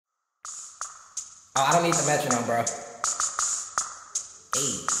Oh, I don't need the metronome, bro.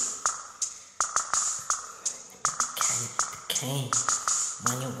 Hey. Can't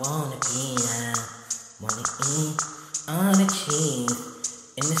when you wanna be wanna eat all the cheese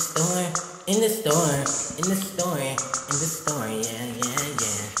in the store, in the store, in the store, in the store, yeah.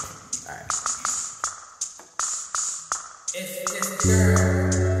 Alright. It's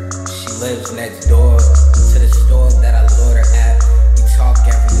girl. She lives next door to the store that I lure her at. We talk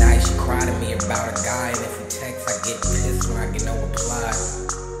every night. She cry to me about a guy, and if we text, I get pissed when I get no reply.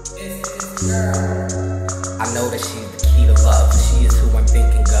 It's girl. I know that she's the key to love. She is who I'm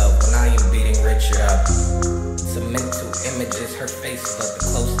thinking of when I am beating Richard up. Some mental images, her face look. The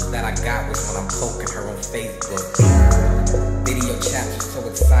closest that I got was when I'm poking her on Facebook. Video chats are so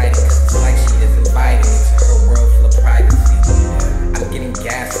exciting, cause it's like she is inviting me to her world full of privacy. I'm getting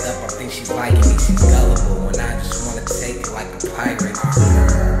gassed up, I think she's liking me, she's gullible, and I just wanna take it like a pirate.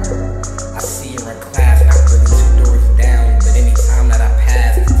 I see her in class, not really 2 doors down, but anytime that I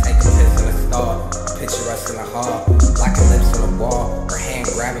pass to take a piss in a stall, picture us in the hall, locking lips on the wall, her hand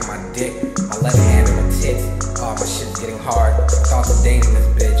grabbing my dick, my left hand on my tits. Oh, my shit's getting hard. I thought of dating this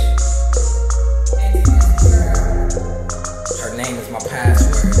bitch. Her name is my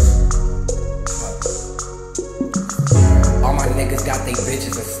password. All my niggas got they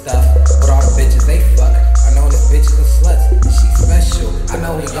bitches and stuff, but all the bitches they fuck, I know this bitches and sluts, and she's special. I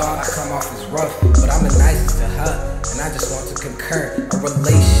know that y'all come off as rough, but I'm the nicest to her, and I just want to concur a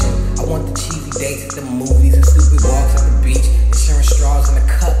relation. I want the cheesy dates at the movies and stupid walks at the beach, and sharing straws in the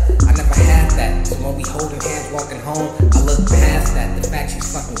cup. I never had that, so when we holding hands walking home, I look past that. The fact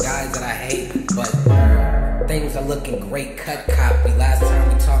she's fucking guys that I hate, but things are looking great. Cut copy. Last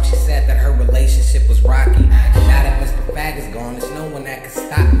time we talked, she said that her relationship was rocky. Now that Mr. Fag is gone, there's no one that can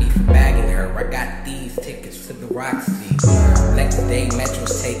stop me from bagging her. I got these tickets to the Roxy. Next day,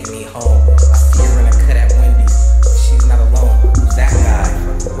 Metro's taking me home. I see her in a cut at Wendy's. She's not alone. Who's that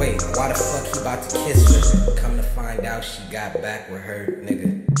guy? Wait, why the fuck he about to kiss her? Come to find out, she got back with her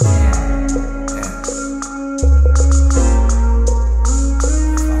nigga.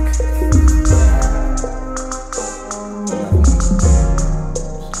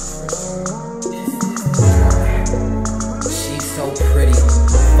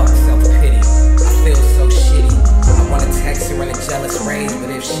 But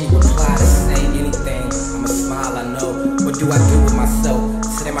if she reply to say anything, I'ma smile, I know. What do I do with myself?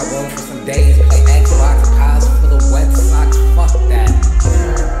 Sit in my room for some days.